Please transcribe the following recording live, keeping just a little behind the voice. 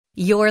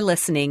You're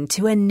listening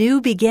to A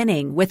New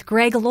Beginning with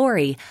Greg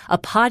Laurie, a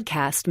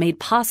podcast made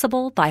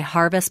possible by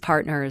Harvest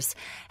Partners,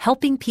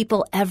 helping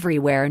people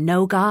everywhere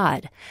know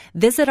God.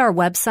 Visit our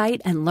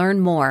website and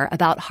learn more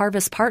about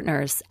Harvest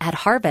Partners at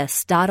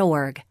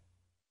harvest.org.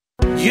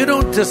 You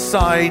don't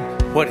decide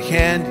what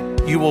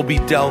hand you will be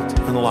dealt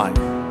in life,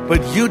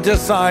 but you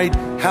decide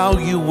how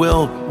you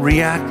will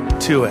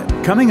react to it.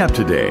 Coming up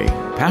today,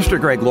 Pastor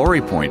Greg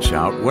Laurie points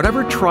out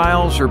whatever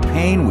trials or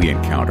pain we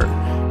encounter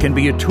can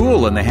be a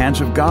tool in the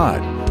hands of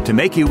God to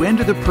make you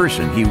into the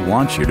person He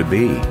wants you to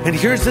be. And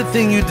here's the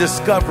thing you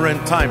discover in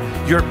time.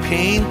 Your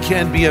pain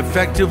can be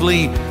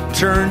effectively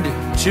turned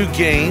to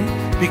gain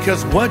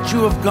because what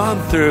you have gone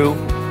through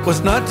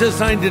was not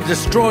designed to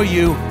destroy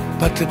you,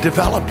 but to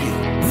develop you.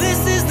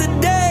 This is the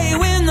day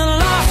when the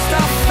lost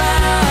are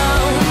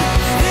found.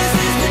 This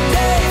is the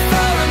day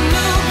for a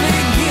new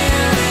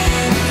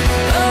beginning.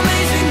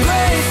 Amazing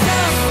grace,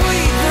 how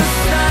sweet the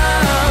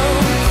sound.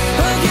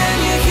 Again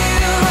you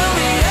hear all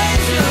the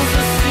angels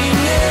are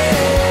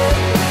singing.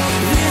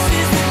 This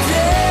is the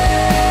day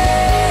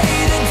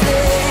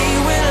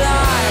when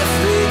life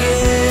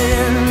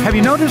begins. Have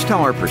you noticed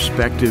how our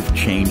perspective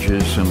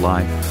changes in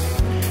life?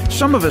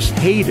 Some of us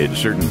hated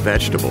certain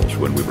vegetables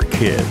when we were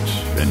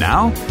kids, and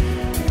now,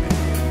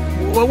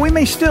 well, we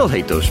may still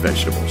hate those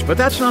vegetables, but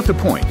that's not the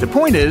point. The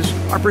point is,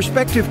 our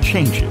perspective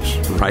changes,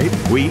 right?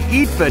 We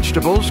eat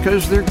vegetables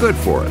because they're good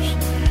for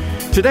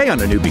us. Today on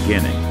A New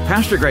Beginning,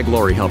 Pastor Greg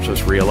Laurie helps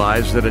us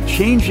realize that a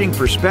changing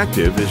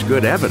perspective is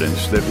good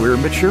evidence that we're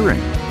maturing.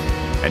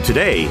 And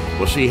today,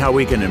 we'll see how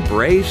we can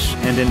embrace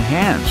and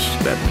enhance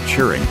that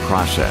maturing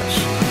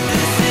process.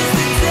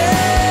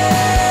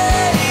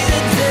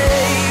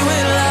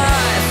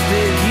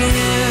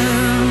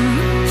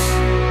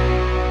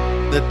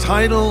 The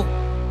title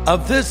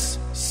of this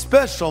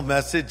special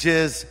message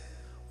is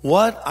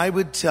What I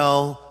Would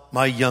Tell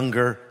My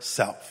Younger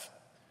Self.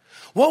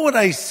 What would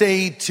I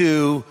say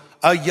to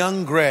a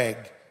young Greg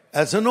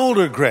as an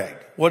older Greg?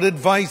 What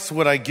advice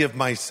would I give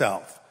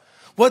myself?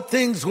 What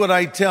things would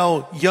I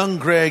tell young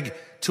Greg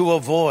to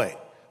avoid?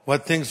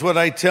 What things would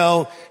I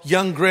tell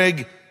young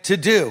Greg to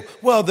do?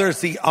 Well,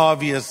 there's the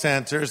obvious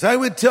answers. I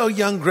would tell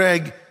young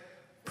Greg,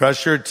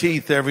 brush your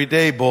teeth every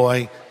day,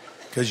 boy.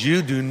 Because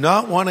you do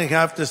not want to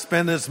have to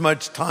spend as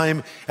much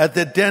time at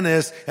the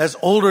dentist as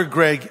older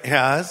Greg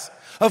has.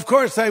 Of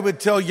course, I would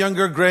tell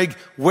younger Greg,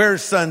 wear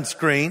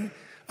sunscreen.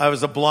 I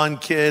was a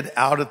blonde kid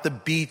out at the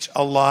beach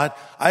a lot.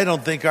 I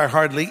don't think I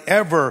hardly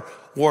ever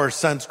wore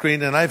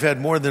sunscreen, and I've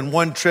had more than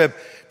one trip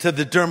to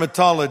the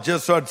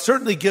dermatologist, so I'd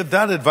certainly give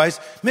that advice.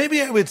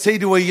 Maybe I would say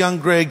to a young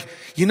Greg,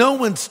 you know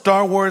when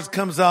Star Wars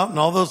comes out and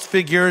all those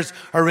figures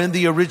are in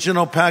the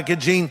original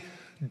packaging,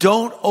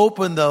 don't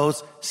open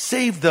those,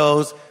 save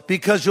those,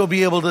 because you'll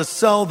be able to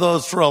sell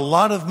those for a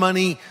lot of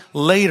money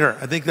later.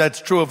 I think that's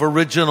true of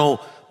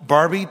original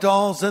Barbie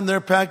dolls in their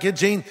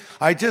packaging.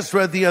 I just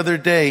read the other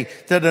day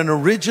that an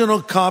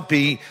original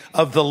copy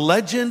of the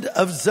Legend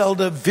of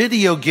Zelda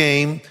video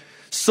game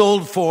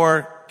sold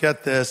for,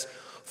 get this,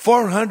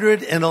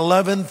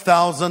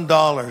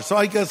 $411,000. So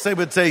I guess I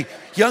would say,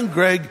 young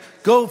Greg,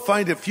 go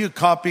find a few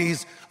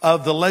copies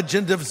of The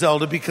Legend of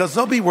Zelda because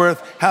they'll be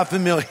worth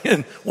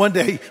 $500,000 one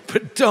day,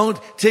 but don't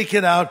take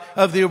it out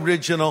of the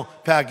original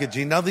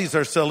packaging. Now, these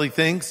are silly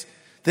things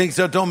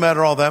that don't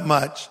matter all that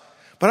much.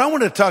 But I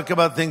want to talk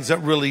about things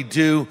that really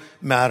do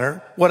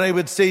matter, what I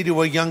would say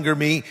to a younger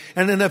me,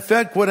 and in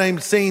effect, what I'm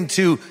saying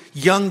to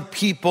young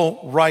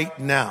people right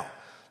now.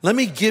 Let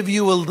me give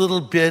you a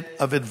little bit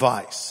of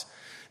advice.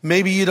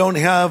 Maybe you don't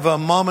have a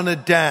mom and a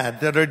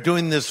dad that are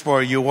doing this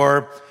for you,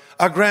 or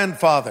a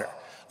grandfather.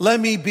 Let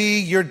me be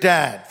your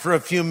dad for a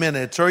few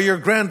minutes, or your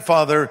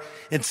grandfather,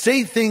 and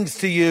say things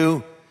to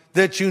you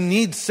that you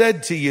need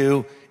said to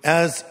you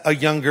as a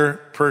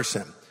younger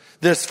person.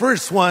 This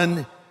first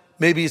one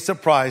may be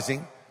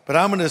surprising, but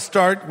I'm going to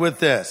start with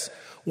this.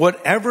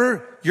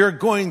 Whatever you're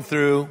going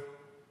through,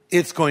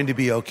 it's going to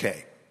be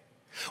okay.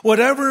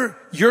 Whatever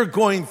you're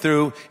going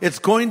through, it's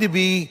going to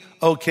be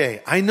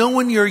okay. I know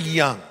when you're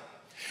young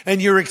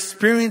and you're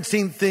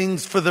experiencing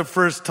things for the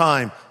first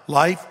time,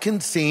 life can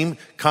seem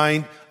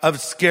kind of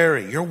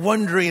scary. You're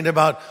wondering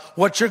about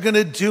what you're going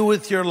to do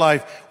with your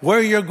life, where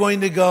you're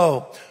going to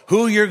go,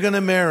 who you're going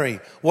to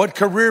marry, what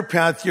career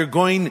path you're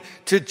going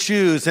to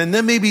choose. And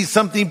then maybe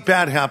something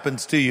bad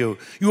happens to you.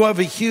 You have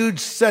a huge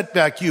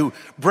setback. You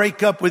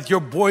break up with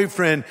your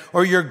boyfriend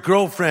or your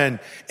girlfriend,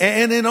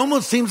 and it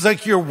almost seems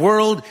like your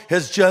world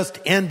has just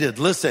ended.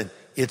 Listen,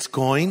 it's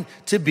going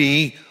to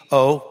be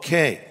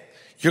okay.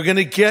 You're going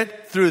to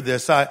get through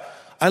this. I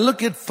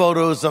look at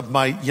photos of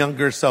my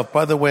younger self.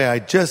 By the way, I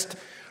just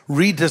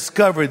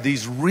rediscovered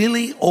these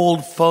really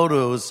old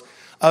photos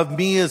of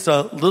me as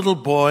a little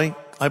boy.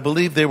 I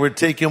believe they were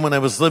taken when I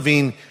was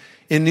living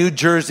in New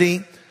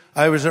Jersey.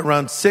 I was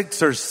around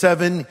 6 or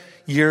 7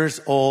 years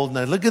old. And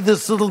I look at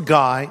this little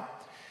guy,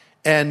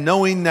 and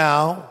knowing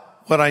now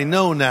what I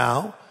know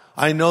now,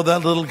 I know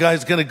that little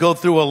guy's going to go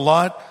through a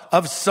lot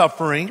of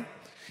suffering.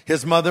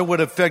 His mother would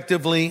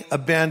effectively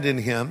abandon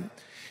him.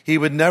 He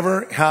would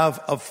never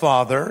have a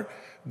father.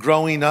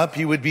 growing up.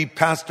 He would be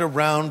passed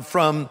around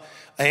from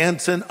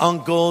aunts and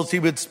uncles. He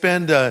would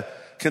spend a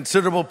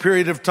considerable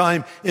period of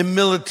time in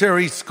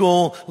military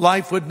school.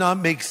 Life would not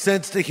make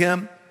sense to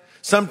him.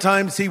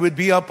 Sometimes he would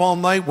be up all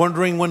night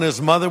wondering when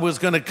his mother was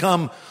going to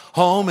come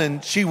home,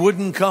 and she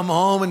wouldn't come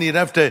home, and he'd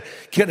have to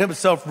get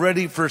himself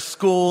ready for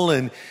school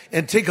and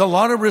take a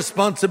lot of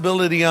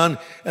responsibility on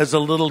as a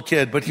little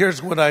kid. But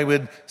here's what I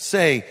would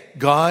say.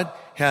 God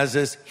has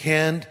his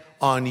hand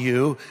on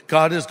you.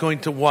 God is going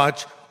to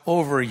watch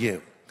over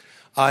you.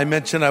 I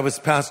mentioned I was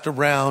passed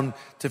around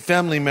to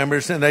family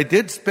members, and I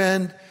did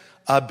spend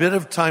a bit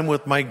of time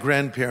with my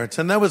grandparents.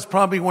 And that was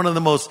probably one of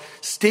the most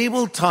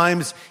stable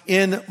times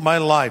in my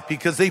life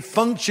because they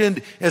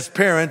functioned as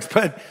parents,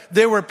 but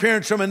they were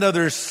parents from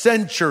another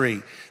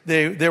century.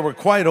 They were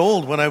quite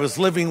old when I was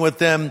living with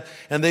them,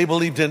 and they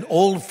believed in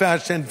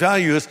old-fashioned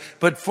values,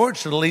 but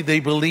fortunately they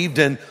believed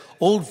in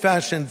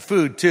old-fashioned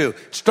food too,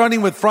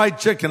 starting with fried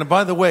chicken. And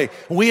by the way,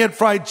 when we had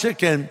fried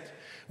chicken,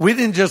 we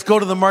didn't just go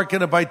to the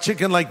market and buy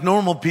chicken like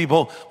normal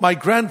people. My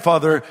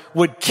grandfather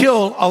would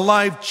kill a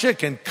live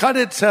chicken, cut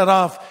its head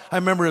off. I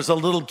remember as a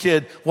little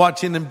kid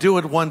watching him do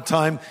it one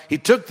time. He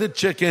took the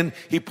chicken,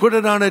 he put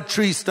it on a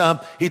tree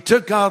stump, he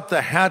took out the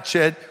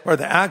hatchet, or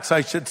the axe,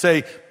 I should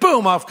say.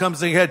 Boom, off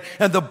comes the head,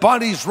 and the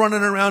body's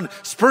running around,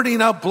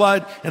 spurting out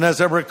blood. And as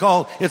I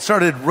recall, it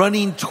started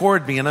running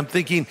toward me. And I'm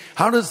thinking,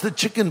 how does the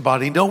chicken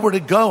body know where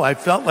to go? I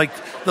felt like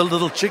the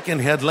little chicken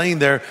head laying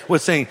there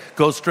was saying,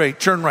 go straight,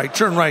 turn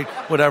right,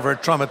 whatever.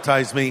 It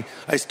traumatized me.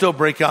 I still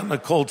break out in a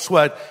cold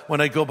sweat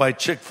when I go by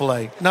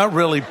Chick-fil-A. Not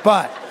really,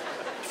 but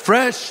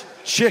fresh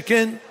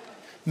chicken,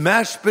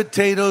 mashed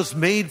potatoes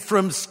made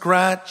from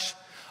scratch,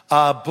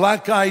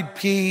 black-eyed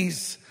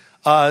peas,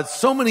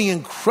 so many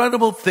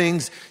incredible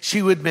things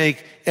she would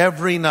make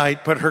every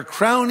night. But her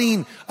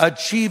crowning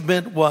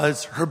achievement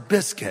was her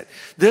biscuit.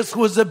 This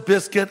was a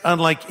biscuit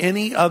unlike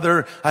any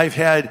other I've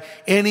had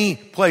any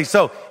place.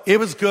 So it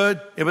was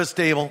good. It was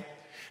stable.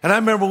 And I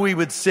remember we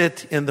would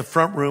sit in the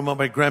front room of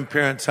my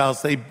grandparents'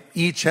 house. They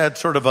each had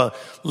sort of a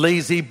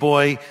lazy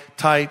boy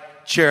type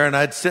chair, and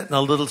I'd sit in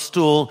a little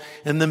stool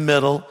in the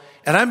middle.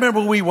 And I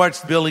remember we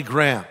watched Billy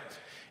Graham.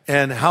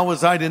 And how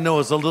was I to know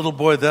as a little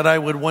boy that I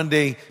would one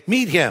day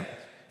meet him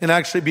and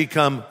actually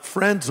become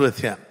friends with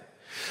him?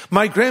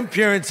 My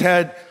grandparents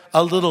had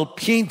a little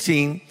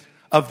painting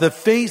of the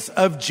face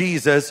of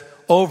Jesus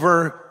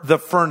over the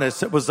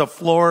furnace. It was a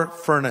floor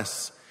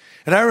furnace.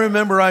 And I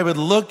remember I would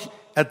look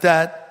at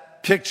that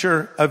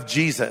picture of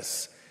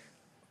Jesus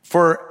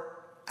for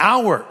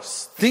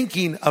hours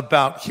thinking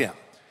about him.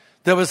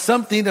 There was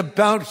something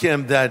about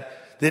him that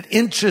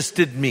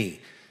interested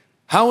me.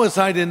 How was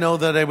I to know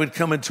that I would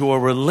come into a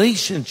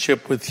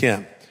relationship with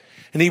him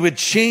and he would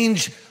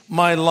change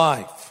my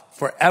life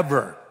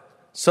forever?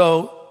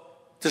 So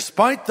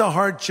despite the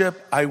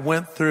hardship I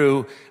went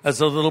through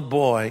as a little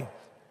boy,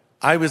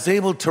 I was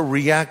able to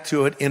react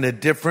to it in a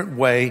different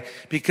way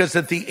because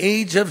at the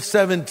age of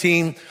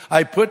 17,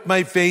 I put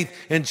my faith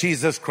in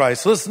Jesus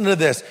Christ. Listen to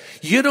this.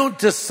 You don't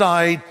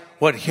decide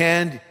what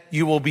hand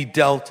you will be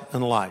dealt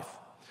in life.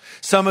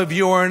 Some of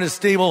you are in a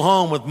stable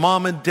home with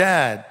mom and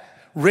dad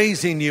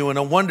raising you in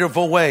a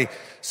wonderful way.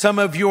 Some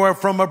of you are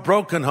from a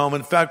broken home.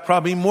 In fact,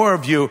 probably more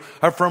of you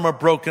are from a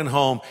broken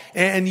home,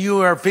 and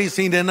you are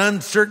facing an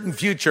uncertain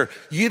future.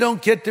 You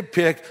don't get to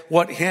pick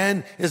what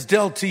hand is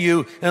dealt to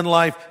you in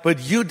life,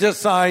 but you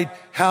decide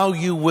how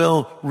you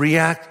will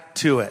react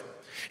to it.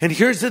 And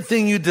here's the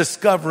thing you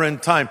discover in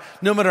time.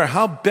 No matter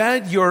how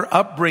bad your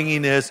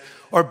upbringing is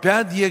or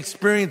bad the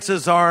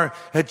experiences are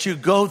that you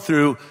go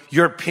through,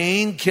 your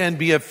pain can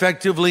be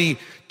effectively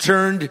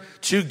turned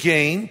to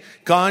gain.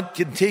 God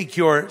can take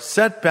your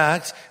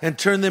setbacks and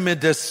turn them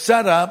into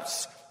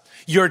setups.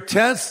 Your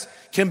tests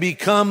can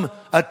become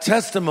a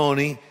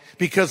testimony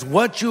because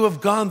what you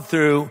have gone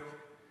through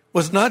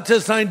was not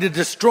designed to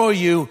destroy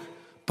you,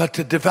 but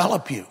to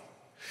develop you.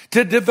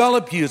 To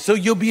develop you so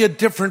you'll be a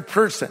different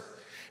person.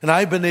 And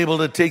I've been able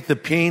to take the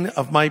pain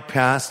of my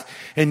past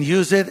and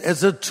use it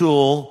as a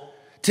tool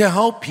to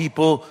help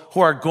people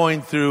who are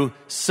going through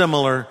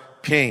similar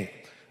pain.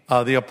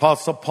 The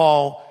Apostle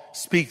Paul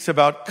speaks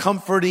about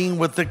comforting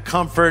with the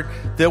comfort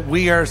that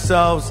we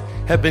ourselves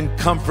have been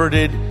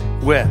comforted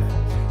with.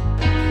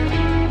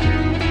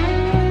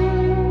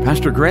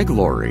 Pastor Greg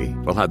Laurie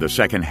will have the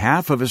second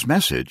half of his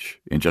message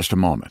in just a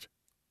moment.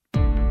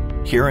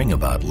 Hearing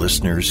about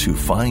listeners who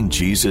find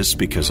Jesus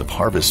because of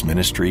Harvest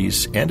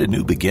Ministries and A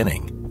New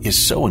Beginning is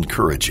so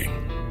encouraging.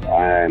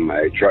 I'm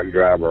a truck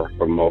driver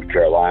from North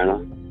Carolina,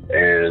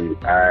 and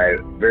I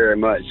very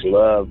much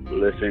love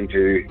listening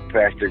to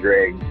Pastor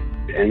Greg.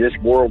 In this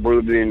world we're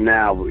living in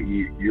now,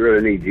 you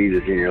really need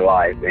Jesus in your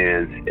life.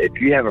 And if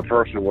you have a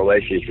personal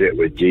relationship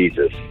with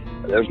Jesus,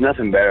 there's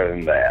nothing better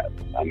than that.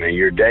 I mean,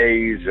 your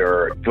days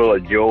are full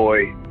of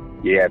joy.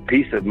 You have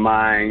peace of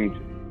mind.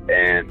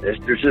 And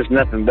there's just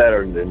nothing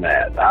better than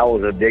that. I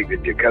was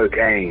addicted to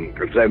cocaine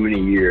for so many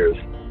years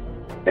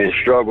and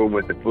struggled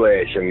with the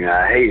flesh. I mean,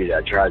 I hated it.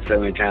 I tried so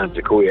many times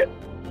to quit.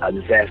 I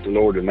just asked the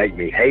Lord to make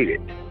me hate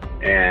it.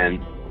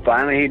 And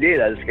finally he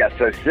did. I just got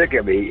so sick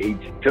of it, he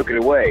took it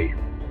away.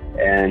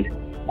 and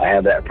I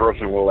have that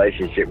personal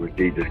relationship with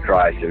Jesus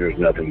Christ, and there's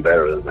nothing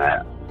better than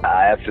that.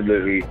 I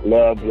absolutely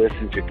love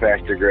listening to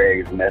Pastor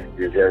Greg's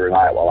messages every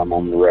night while I'm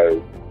on the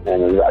road,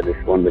 and I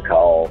just wanted to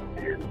call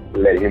and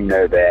let him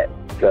know that.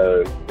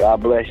 So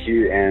God bless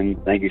you, and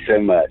thank you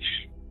so much.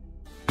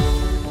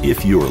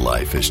 If your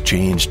life has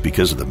changed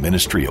because of the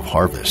ministry of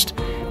Harvest,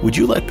 would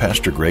you let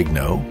Pastor Greg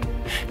know?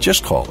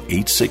 Just call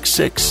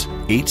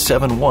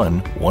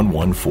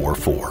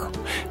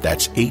 866-871-1144.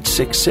 That's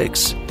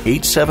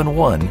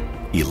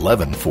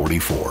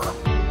 866-871-1144.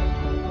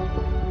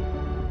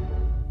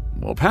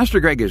 Well, Pastor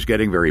Greg is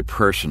getting very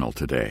personal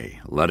today,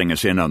 letting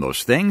us in on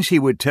those things he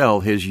would tell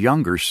his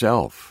younger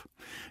self.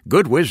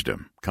 Good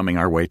wisdom coming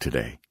our way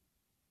today.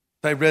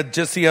 I read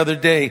just the other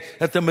day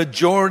that the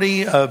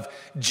majority of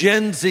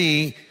Gen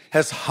Z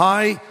has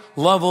high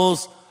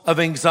levels of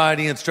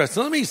anxiety and stress.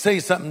 So let me say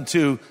something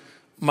to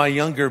my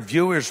younger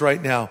viewers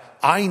right now.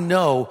 I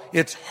know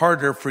it's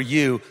harder for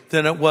you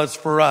than it was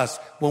for us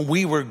when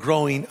we were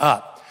growing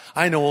up.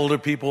 I know older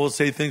people will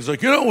say things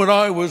like, when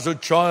I was a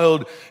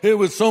child, it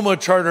was so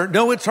much harder.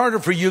 No, it's harder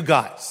for you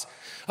guys.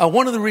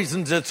 One of the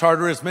reasons it's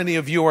harder is many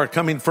of you are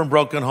coming from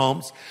broken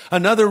homes.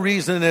 Another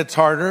reason it's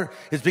harder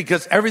is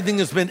because everything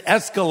has been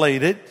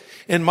escalated.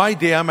 In my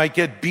day, I might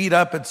get beat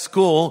up at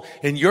school.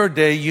 In your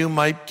day, you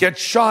might get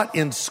shot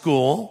in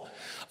school.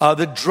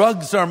 The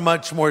drugs are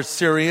much more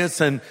serious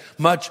and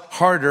much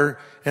harder.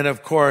 And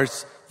of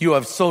course, you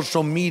have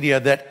social media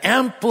that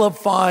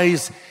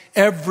amplifies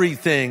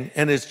everything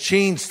and has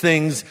changed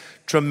things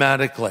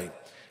dramatically.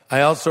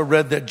 I also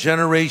read that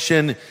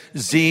Generation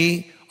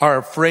Z are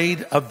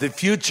afraid of the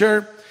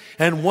future,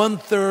 and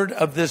 1/3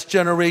 of this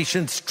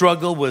generation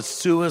struggle with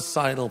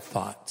suicidal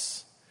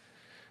thoughts.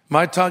 Am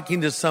I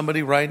talking to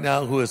somebody right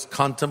now who has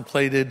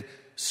contemplated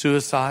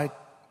suicide?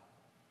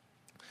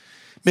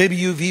 Maybe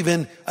you've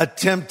even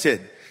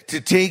attempted to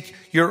take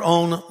your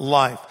own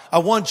life. I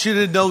want you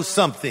to know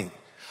something.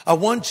 I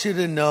want you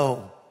to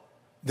know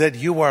that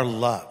you are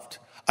loved.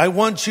 I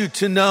want you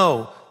to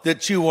know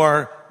that you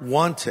are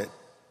wanted.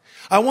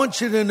 I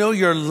want you to know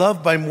you're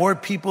loved by more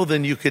people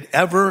than you could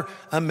ever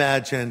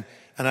imagine.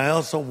 And I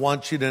also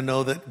want you to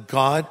know that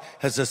God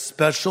has a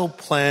special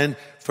plan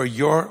for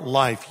your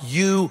life.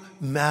 You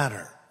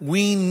matter.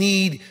 We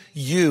need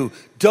you.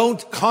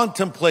 Don't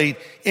contemplate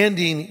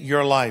ending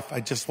your life.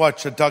 I just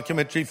watched a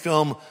documentary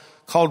film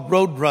called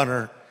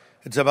Roadrunner.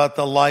 It's about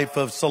the life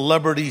of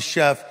celebrity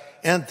chef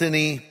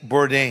Anthony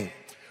Bourdain.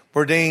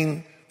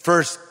 Bourdain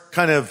first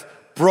kind of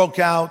broke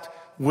out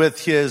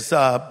with his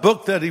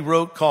book that he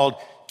wrote called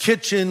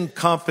Kitchen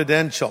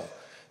Confidential.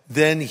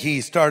 Then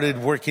he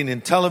started working in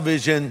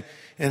television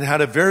and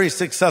had a very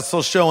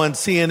successful show on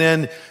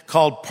CNN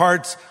called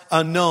Parts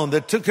Unknown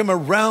that took him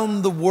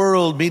around the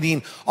world,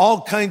 meeting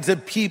all kinds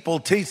of people,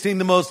 tasting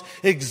the most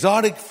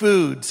exotic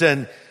foods,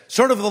 and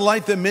sort of the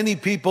life that many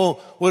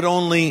people would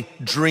only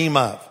dream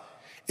of.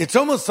 It's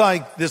almost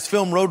like this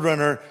film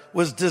Roadrunner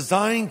was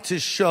designed to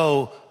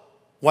show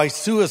why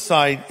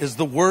suicide is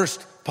the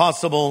worst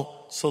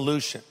possible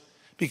solution,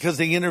 because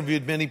they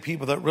interviewed many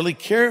people that really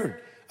cared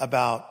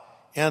about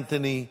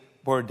Anthony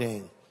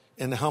Bourdain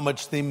and how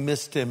much they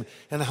missed him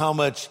and how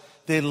much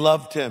they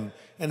loved him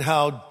and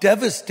how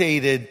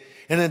devastated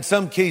and in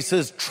some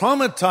cases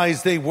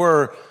traumatized they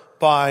were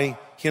by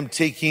him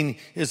taking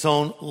his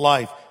own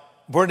life.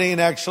 Bourdain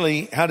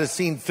actually had a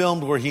scene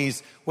filmed where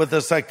he's with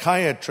a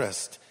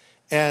psychiatrist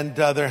and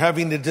they're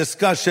having a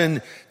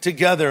discussion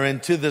together.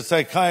 And to the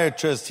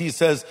psychiatrist, he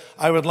says,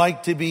 I would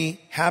like to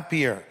be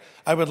happier.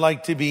 I would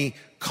like to be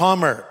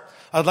calmer.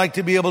 I'd like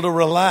to be able to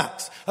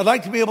relax. I'd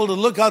like to be able to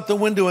look out the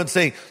window and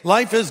say,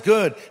 life is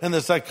good. And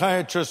the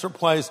psychiatrist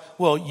replies,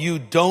 well, you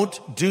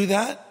don't do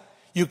that?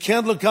 You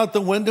can't look out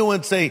the window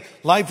and say,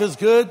 life is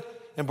good?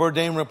 And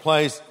Bourdain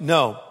replies,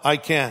 no, I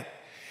can't.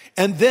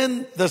 And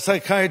then the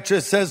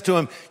psychiatrist says to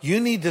him, you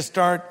need to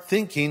start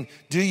thinking,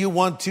 do you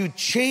want to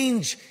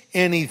change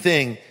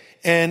anything?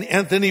 And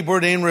Anthony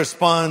Bourdain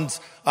responds,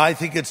 I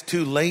think it's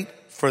too late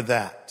for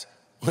that.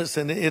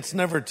 Listen, it's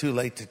never too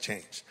late to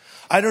change.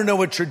 I don't know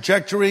what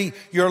trajectory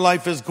your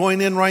life is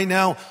going in right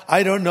now.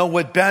 I don't know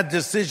what bad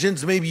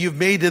decisions maybe you've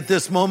made at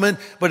this moment,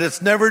 but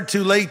it's never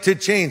too late to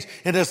change.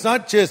 And it's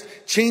not just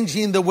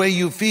changing the way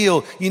you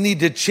feel. You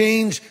need to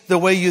change the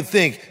way you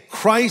think.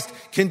 Christ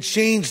can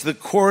change the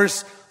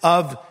course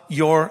of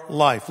your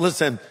life.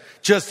 Listen,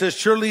 just as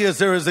surely as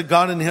there is a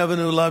God in heaven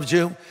who loves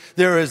you,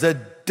 there is a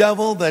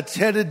devil that's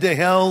headed to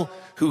hell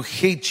who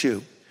hates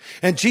you.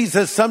 And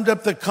Jesus summed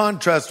up the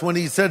contrast when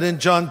he said in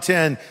John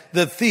 10,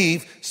 the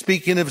thief,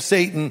 speaking of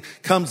Satan,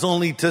 comes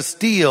only to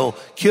steal,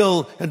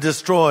 kill, and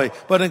destroy.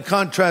 But in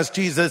contrast,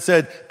 Jesus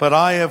said, but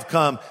I have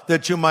come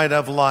that you might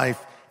have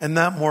life, and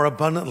that more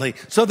abundantly.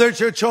 So there's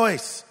your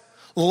choice.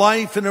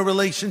 Life in a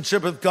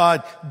relationship with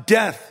God,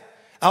 death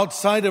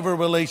outside of a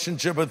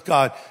relationship with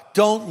God.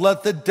 Don't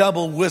let the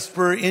devil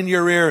whisper in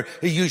your ear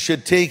that you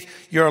should take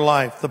your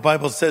life. The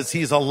Bible says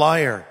he's a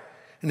liar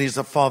and he's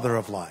a father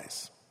of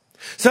lies.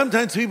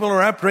 Sometimes people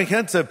are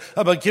apprehensive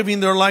about giving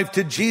their life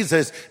to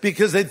Jesus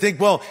because they think,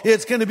 well,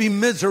 it's going to be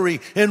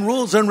misery and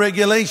rules and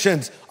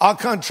regulations. Au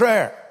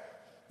contraire.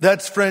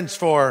 That's French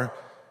for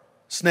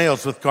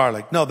snails with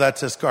garlic. No,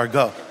 that's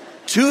escargot.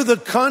 To the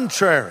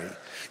contrary,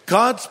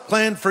 God's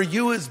plan for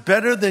you is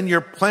better than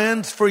your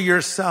plans for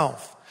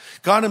yourself.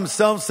 God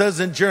himself says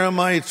in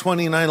Jeremiah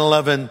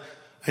 29:11,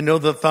 I know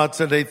the thoughts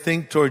that I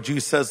think toward you,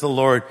 says the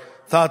Lord,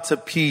 thoughts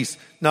of peace,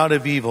 not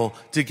of evil,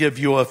 to give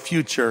you a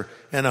future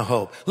and a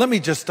hope. Let me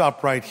just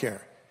stop right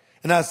here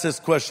and ask this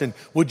question.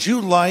 Would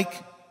you like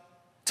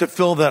to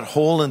fill that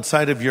hole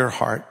inside of your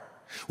heart?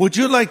 Would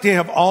you like to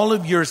have all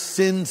of your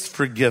sins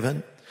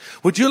forgiven?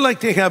 Would you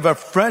like to have a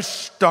fresh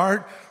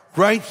start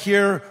right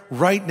here,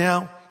 right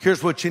now?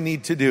 Here's what you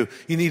need to do.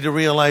 You need to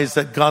realize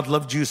that God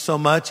loved you so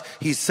much,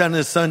 he sent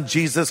his son,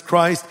 Jesus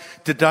Christ,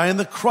 to die on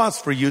the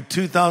cross for you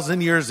 2,000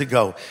 years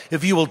ago.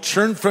 If you will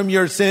turn from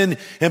your sin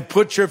and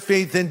put your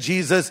faith in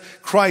Jesus,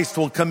 Christ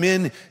will come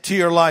into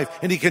your life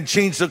and he can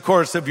change the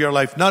course of your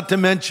life, not to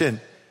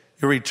mention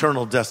your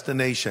eternal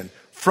destination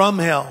from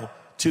hell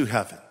to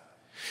heaven.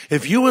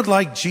 If you would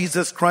like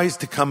Jesus Christ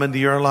to come into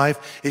your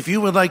life, if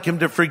you would like him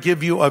to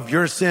forgive you of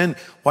your sin,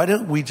 why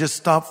don't we just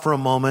stop for a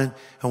moment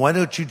and why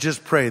don't you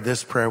just pray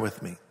this prayer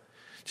with me?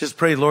 Just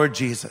pray, Lord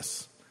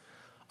Jesus,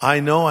 I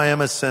know I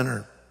am a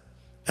sinner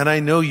and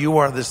I know you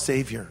are the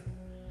Savior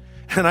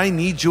and I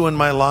need you in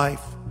my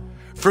life.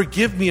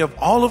 Forgive me of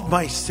all of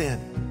my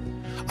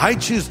sin. I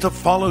choose to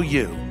follow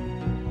you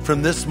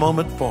from this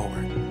moment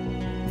forward.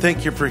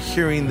 Thank you for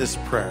hearing this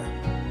prayer.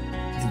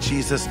 In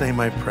Jesus' name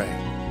I pray.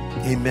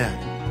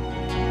 Amen.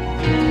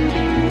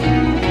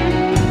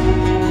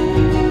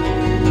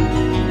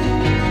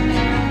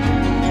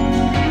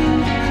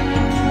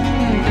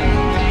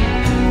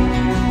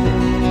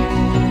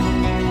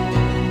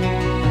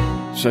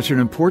 Such an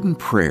important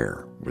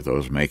prayer with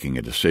those making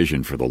a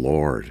decision for the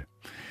Lord.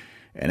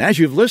 And as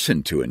you've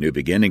listened to A New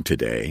Beginning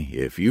today,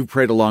 if you've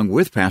prayed along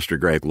with Pastor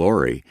Greg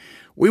Laurie,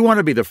 we want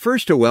to be the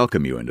first to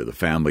welcome you into the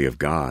family of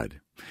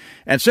God.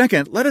 And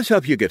second, let us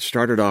help you get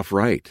started off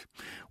right.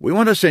 We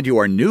want to send you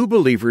our New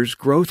Believers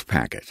Growth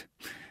Packet.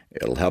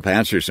 It'll help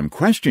answer some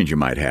questions you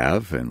might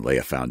have and lay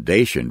a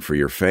foundation for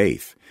your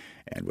faith.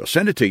 And we'll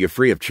send it to you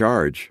free of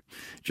charge.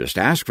 Just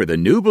ask for the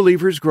New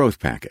Believers Growth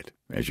Packet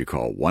as you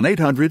call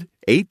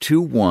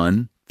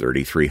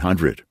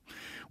 1-800-821-3300.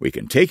 We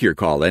can take your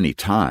call any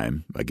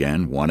time.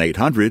 Again,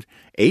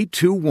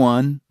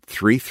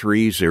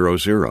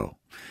 1-800-821-3300.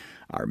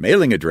 Our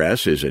mailing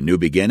address is A New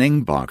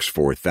Beginning, Box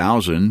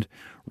 4000,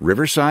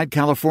 Riverside,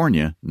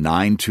 California,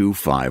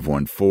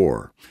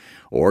 92514.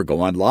 Or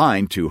go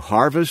online to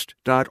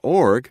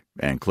harvest.org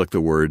and click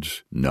the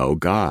words Know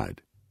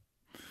God.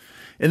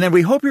 And then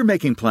we hope you're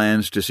making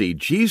plans to see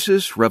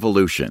Jesus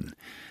Revolution.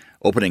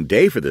 Opening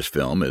day for this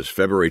film is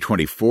February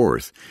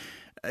 24th.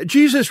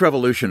 Jesus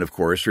Revolution, of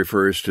course,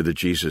 refers to the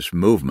Jesus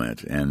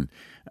movement. And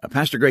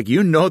Pastor Greg,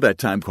 you know that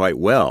time quite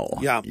well.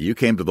 Yeah. You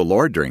came to the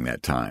Lord during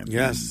that time.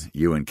 Yes. And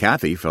you and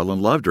Kathy fell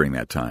in love during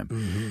that time.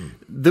 Mm-hmm.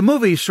 The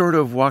movie sort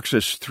of walks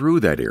us through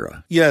that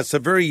era. Yes, a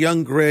very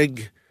young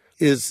Greg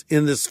is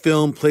in this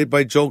film, played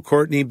by Joel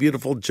Courtney.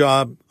 Beautiful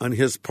job on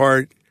his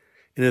part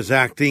in his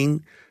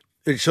acting.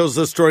 It shows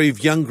the story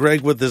of young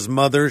Greg with his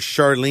mother,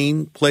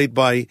 Charlene, played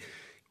by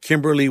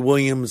Kimberly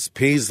Williams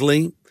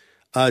Paisley.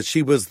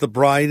 She was the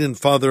bride and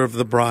father of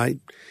the bride.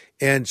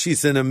 And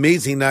she's an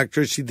amazing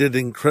actress. She did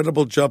an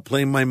incredible job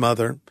playing my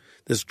mother,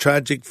 this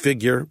tragic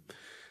figure,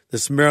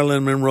 this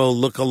Marilyn Monroe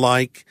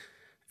look-alike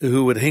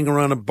who would hang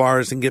around at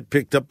bars and get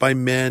picked up by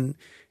men,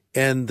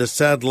 and the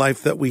sad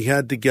life that we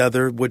had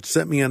together, which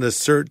sent me on a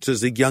search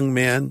as a young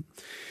man.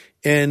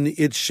 And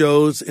it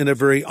shows in a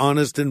very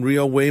honest and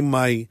real way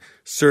my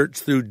search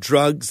through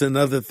drugs and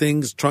other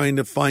things, trying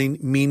to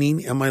find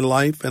meaning in my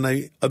life. And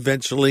I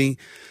eventually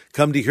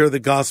come to hear the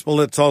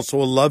gospel. It's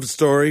also a love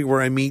story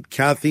where I meet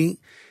Kathy,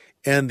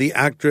 and the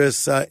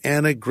actress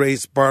Anna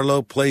Grace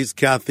Barlow plays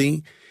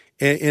Kathy.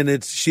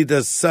 And she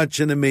does such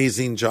an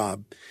amazing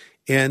job.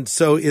 And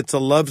so it's a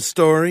love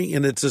story,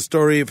 and it's a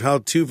story of how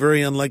two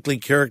very unlikely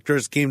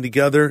characters came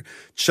together.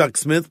 Chuck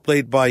Smith,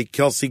 played by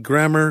Kelsey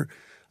Grammer.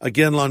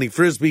 Again, Lonnie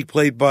Frisbee,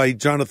 played by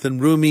Jonathan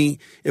Rumi.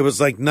 It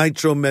was like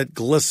nitro met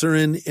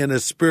glycerin, and a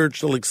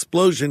spiritual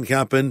explosion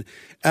happened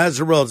as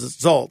a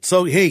result.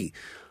 So, hey,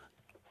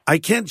 I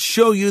can't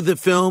show you the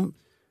film,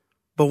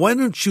 but why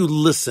don't you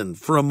listen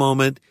for a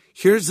moment?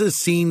 Here's a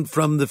scene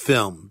from the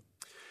film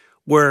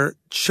where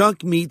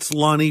Chuck meets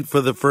Lonnie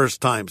for the first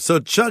time. So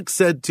Chuck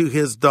said to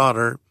his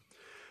daughter,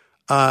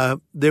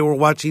 they were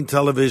watching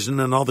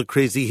television and all the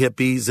crazy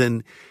hippies,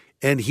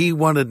 and he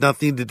wanted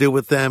nothing to do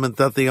with them and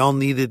thought they all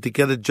needed to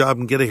get a job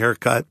and get a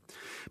haircut.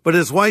 But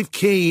his wife,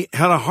 Kay,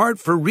 had a heart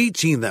for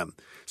reaching them.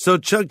 So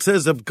Chuck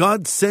says, if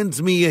God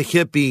sends me a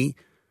hippie,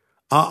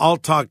 I'll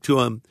talk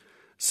to him.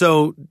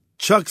 So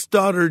Chuck's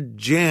daughter,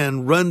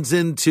 Jan, runs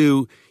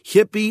into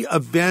hippie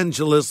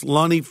evangelist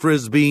Lonnie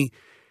Frisbee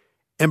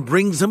and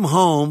brings him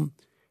home.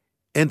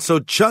 And so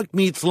Chuck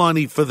meets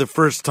Lonnie for the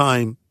first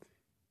time,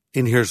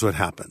 and here's what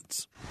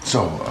happens.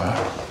 So,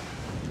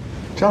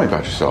 tell me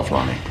about yourself,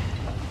 Lonnie.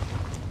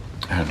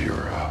 And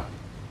your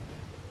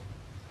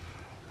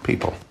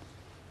people.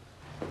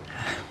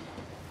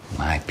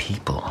 My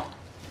people.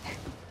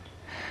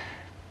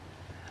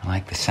 I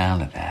like the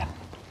sound of that.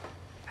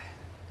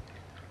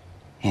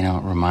 You know,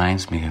 it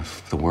reminds me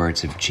of the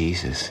words of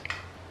Jesus.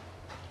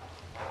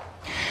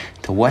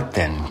 To what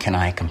then can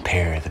I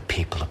compare the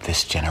people of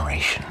this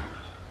generation?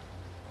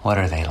 What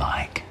are they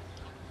like?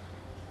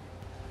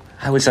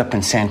 I was up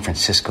in San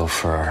Francisco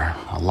for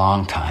a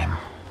long time,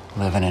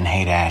 living in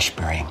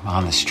Haight-Ashbury,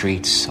 on the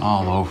streets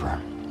all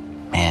over.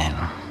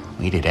 Man,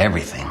 we did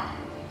everything,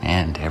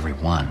 and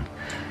everyone.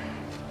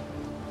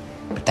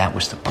 But that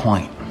was the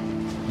point.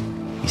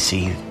 You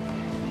see,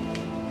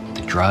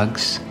 the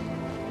drugs,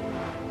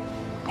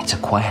 it's a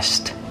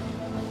quest.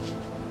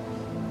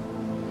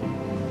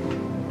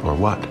 For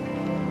what?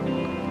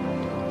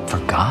 For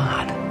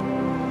God.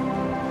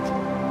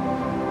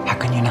 How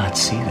can you not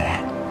see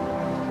that?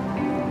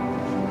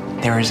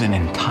 There is an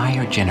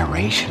entire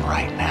generation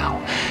right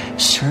now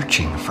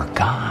searching for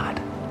God.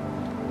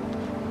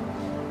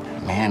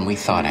 Man, we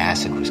thought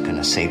acid was going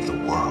to save the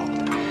world.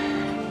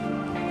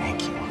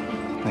 Thank you.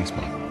 Thanks,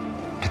 man.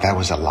 But that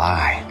was a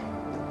lie.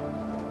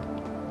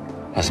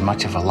 As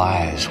much of a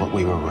lie as what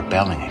we were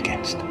rebelling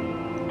against.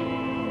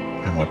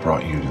 And what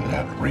brought you to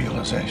that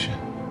realization?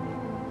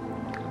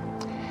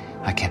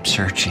 I kept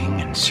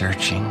searching and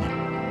searching,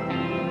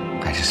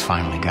 and I just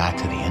finally got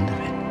to the end of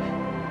it.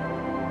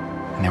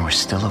 And there was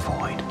still a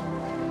void.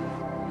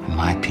 And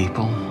my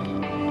people,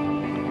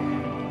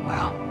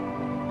 well,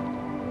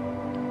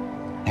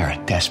 they're a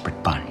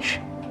desperate bunch.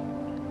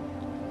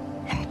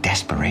 And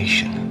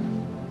desperation,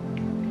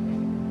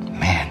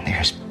 man,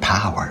 there's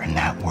power in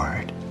that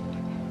word.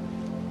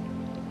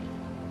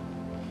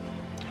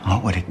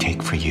 What would it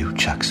take for you,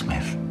 Chuck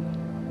Smith,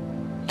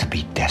 to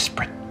be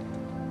desperate?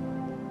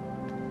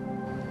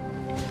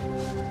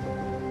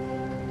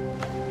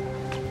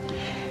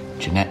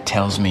 Jeanette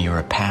tells me you're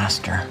a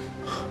pastor.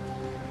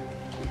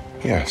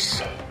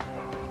 Yes.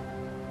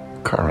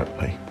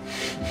 Currently.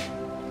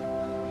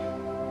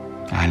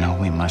 I know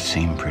we must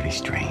seem pretty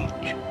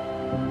strange.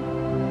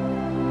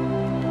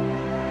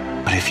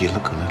 But if you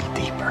look a little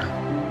deeper,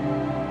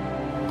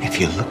 if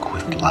you look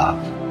with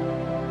love,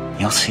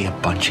 you'll see a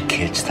bunch of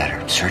kids that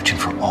are searching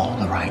for all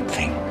the right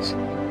things,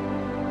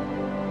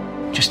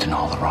 just in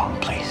all the wrong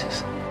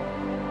places.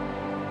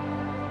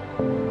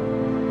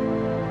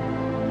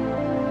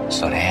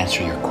 So to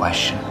answer your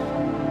question,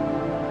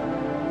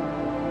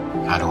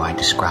 how do I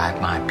describe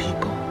my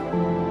people?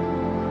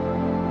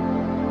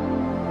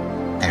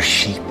 They're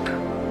sheep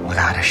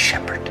without a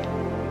shepherd,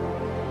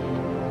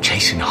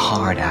 chasing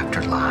hard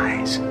after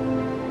lies.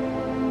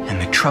 And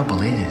the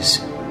trouble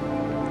is,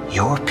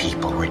 your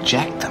people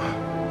reject them.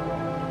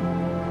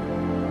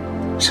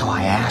 So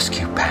I ask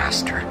you,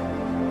 Pastor,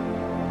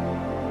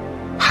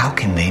 how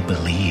can they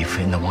believe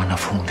in the one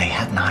of whom they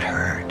have not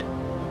heard?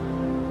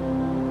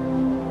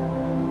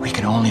 We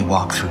can only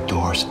walk through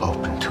doors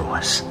open to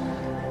us.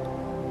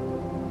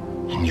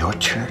 In your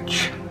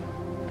church,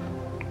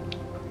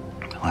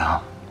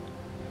 well,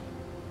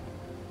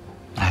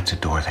 that's a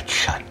door that's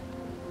shut.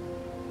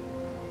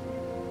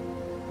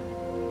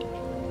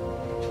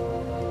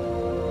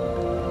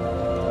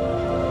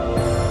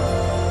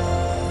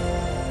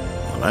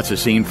 That's a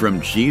scene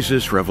from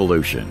Jesus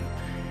Revolution.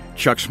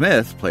 Chuck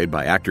Smith, played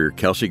by actor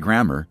Kelsey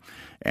Grammer,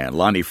 and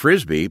Lonnie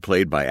Frisbee,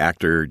 played by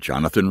actor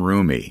Jonathan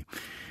Roumie.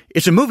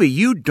 It's a movie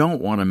you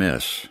don't want to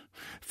miss.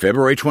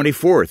 February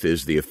 24th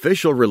is the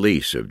official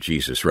release of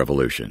Jesus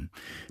Revolution.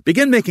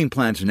 Begin making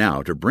plans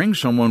now to bring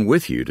someone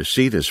with you to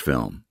see this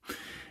film.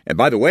 And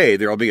by the way,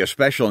 there will be a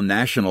special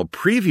national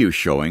preview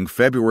showing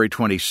February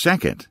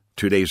 22nd,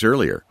 2 days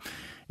earlier.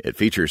 It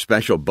features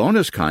special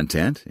bonus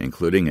content,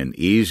 including an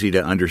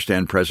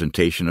easy-to-understand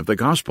presentation of the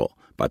gospel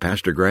by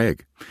Pastor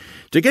Greg.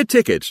 To get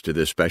tickets to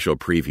this special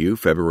preview,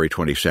 February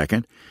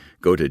 22nd,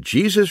 go to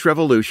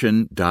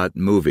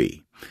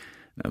JesusRevolution.movie.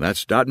 Now,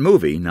 that's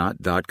 .movie,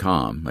 not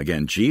 .com.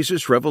 Again,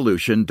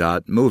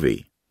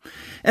 JesusRevolution.movie.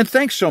 And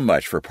thanks so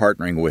much for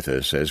partnering with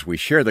us as we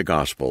share the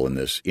gospel in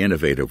this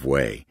innovative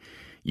way.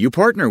 You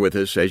partner with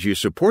us as you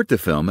support the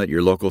film at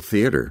your local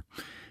theater.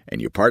 And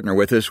you partner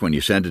with us when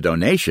you send a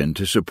donation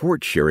to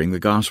support sharing the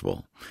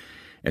gospel.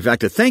 In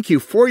fact, to thank you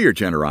for your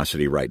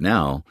generosity right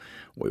now,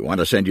 we want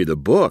to send you the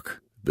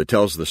book that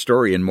tells the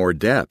story in more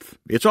depth.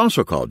 It's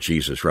also called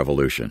Jesus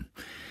Revolution.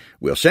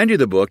 We'll send you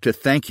the book to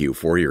thank you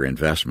for your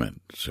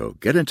investment, so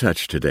get in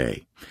touch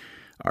today.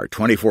 Our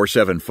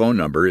 24/7 phone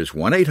number is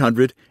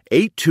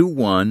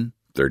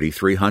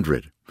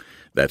 1-800-821-3300.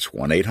 That's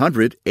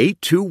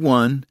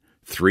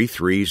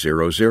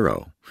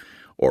 1-800-821-3300.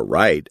 Or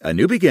write A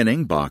New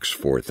Beginning, Box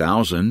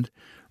 4000,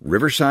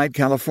 Riverside,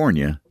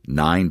 California,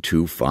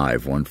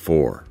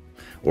 92514.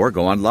 Or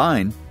go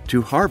online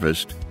to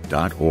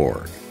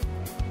harvest.org.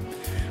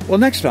 Well,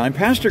 next time,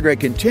 Pastor Greg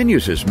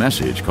continues his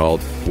message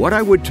called What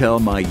I Would Tell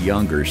My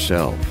Younger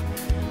Self,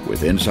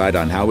 with insight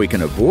on how we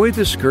can avoid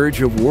the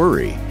scourge of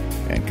worry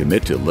and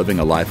commit to living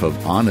a life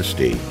of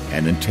honesty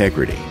and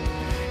integrity.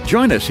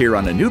 Join us here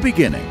on A New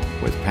Beginning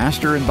with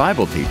pastor and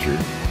Bible teacher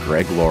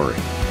Greg Laurie.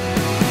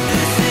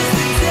 This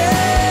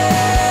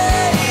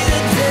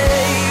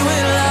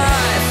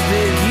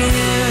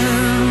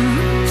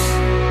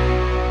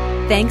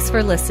Thanks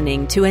for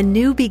listening to A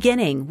New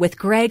Beginning with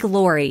Greg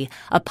Laurie,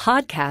 a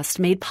podcast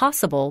made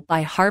possible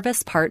by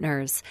Harvest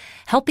Partners,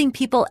 helping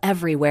people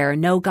everywhere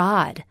know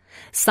God.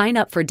 Sign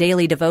up for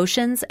daily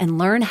devotions and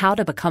learn how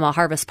to become a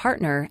Harvest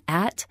Partner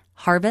at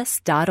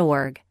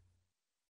harvest.org.